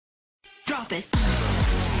Drop it.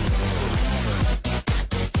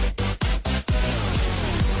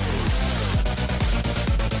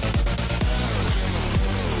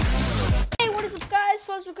 Hey, what is up, guys?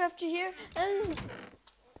 Plasmacrafter here, and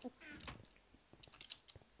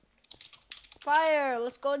fire.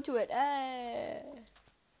 Let's go into it. Hey.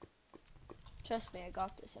 Trust me, I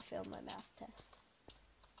got this. I failed my math test.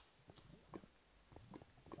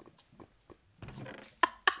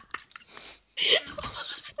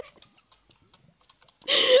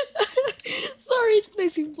 Sorry, it's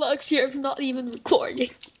placing blocks here. I'm not even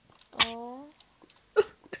recording. Oh,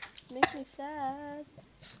 makes me sad.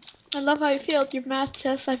 I love how you failed your math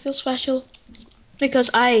test. I feel special because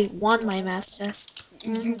I won my math test.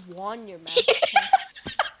 You won your math test.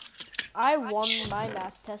 I won my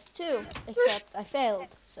math test too, except I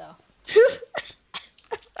failed. So.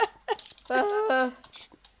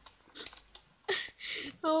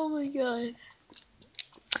 Oh my god.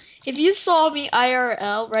 If you saw me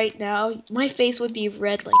IRL right now, my face would be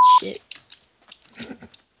red like shit.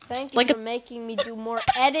 Thank you Like for making me do more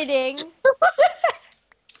editing.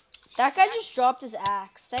 That guy just dropped his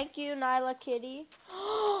axe. Thank you, Nyla Kitty.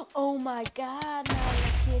 Oh my god,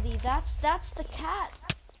 Nyla Kitty. That's the cat.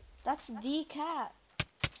 That's the cat.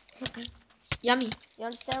 Yummy. You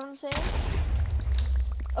understand what I'm saying?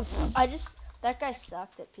 That guy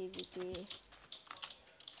sucked at PvP.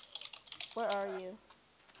 Where are you?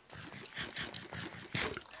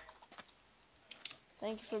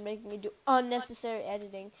 Thank you for making me do unnecessary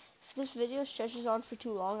editing. If this video stretches on for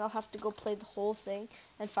too long, I'll have to go play the whole thing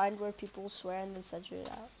and find where people swear and then censor it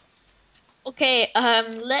out. Okay,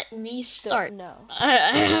 let me start. No.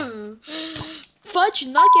 Fudge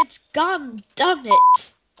nuggets, gum, dumb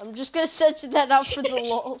it. I'm just gonna censor that out for the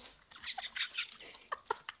lols.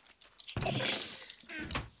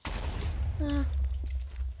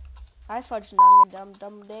 I fudge nugget dum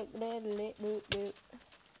dum dick dick doot doot.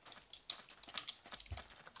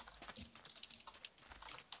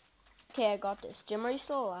 Okay, I got this. Jim, are you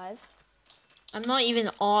still alive? I'm not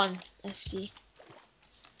even on SB.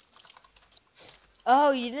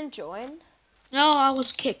 Oh, you didn't join? No, I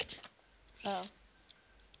was kicked. Oh.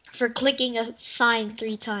 For clicking a sign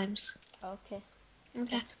 3 times. Okay.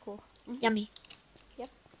 Okay. That's cool. Mm-hmm. Yummy. Yep.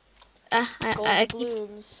 I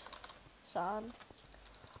Blooms, son.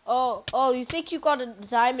 Oh, you think you got a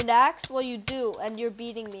diamond axe? Well, you do, and you're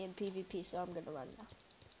beating me in PvP, so I'm gonna run now.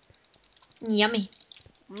 Yummy.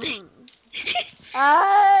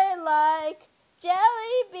 I like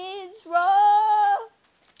jelly beans raw.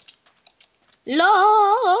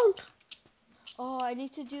 LOL. Oh, I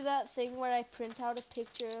need to do that thing where I print out a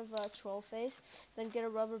picture of a troll face, then get a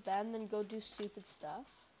rubber band, then go do stupid stuff.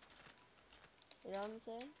 You know what I'm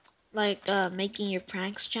saying? Like, making your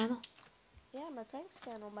pranks channel? Yeah, my pranks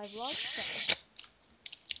channel, my vlog channel.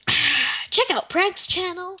 Check out Pranks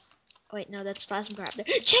channel. Wait, no, that's Plasma Crafter.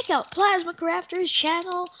 Check out Plasma Crafter's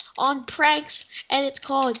channel on pranks, and it's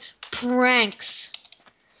called Pranks.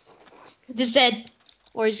 The Z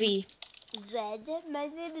or Z. Zed, my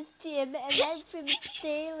name is Tim, and I'm from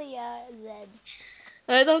Australia, Zed.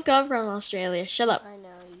 I don't come from Australia. Shut up. I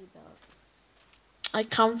know, you don't. I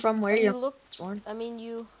come from where you you're look, born. I mean,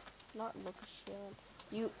 you, not look Australian.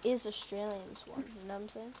 You is Australian's one, you know what I'm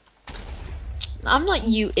saying? I'm not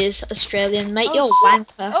you is Australian, mate. Oh, Yo, shit.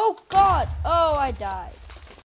 wanker. Oh, God! Oh, I died.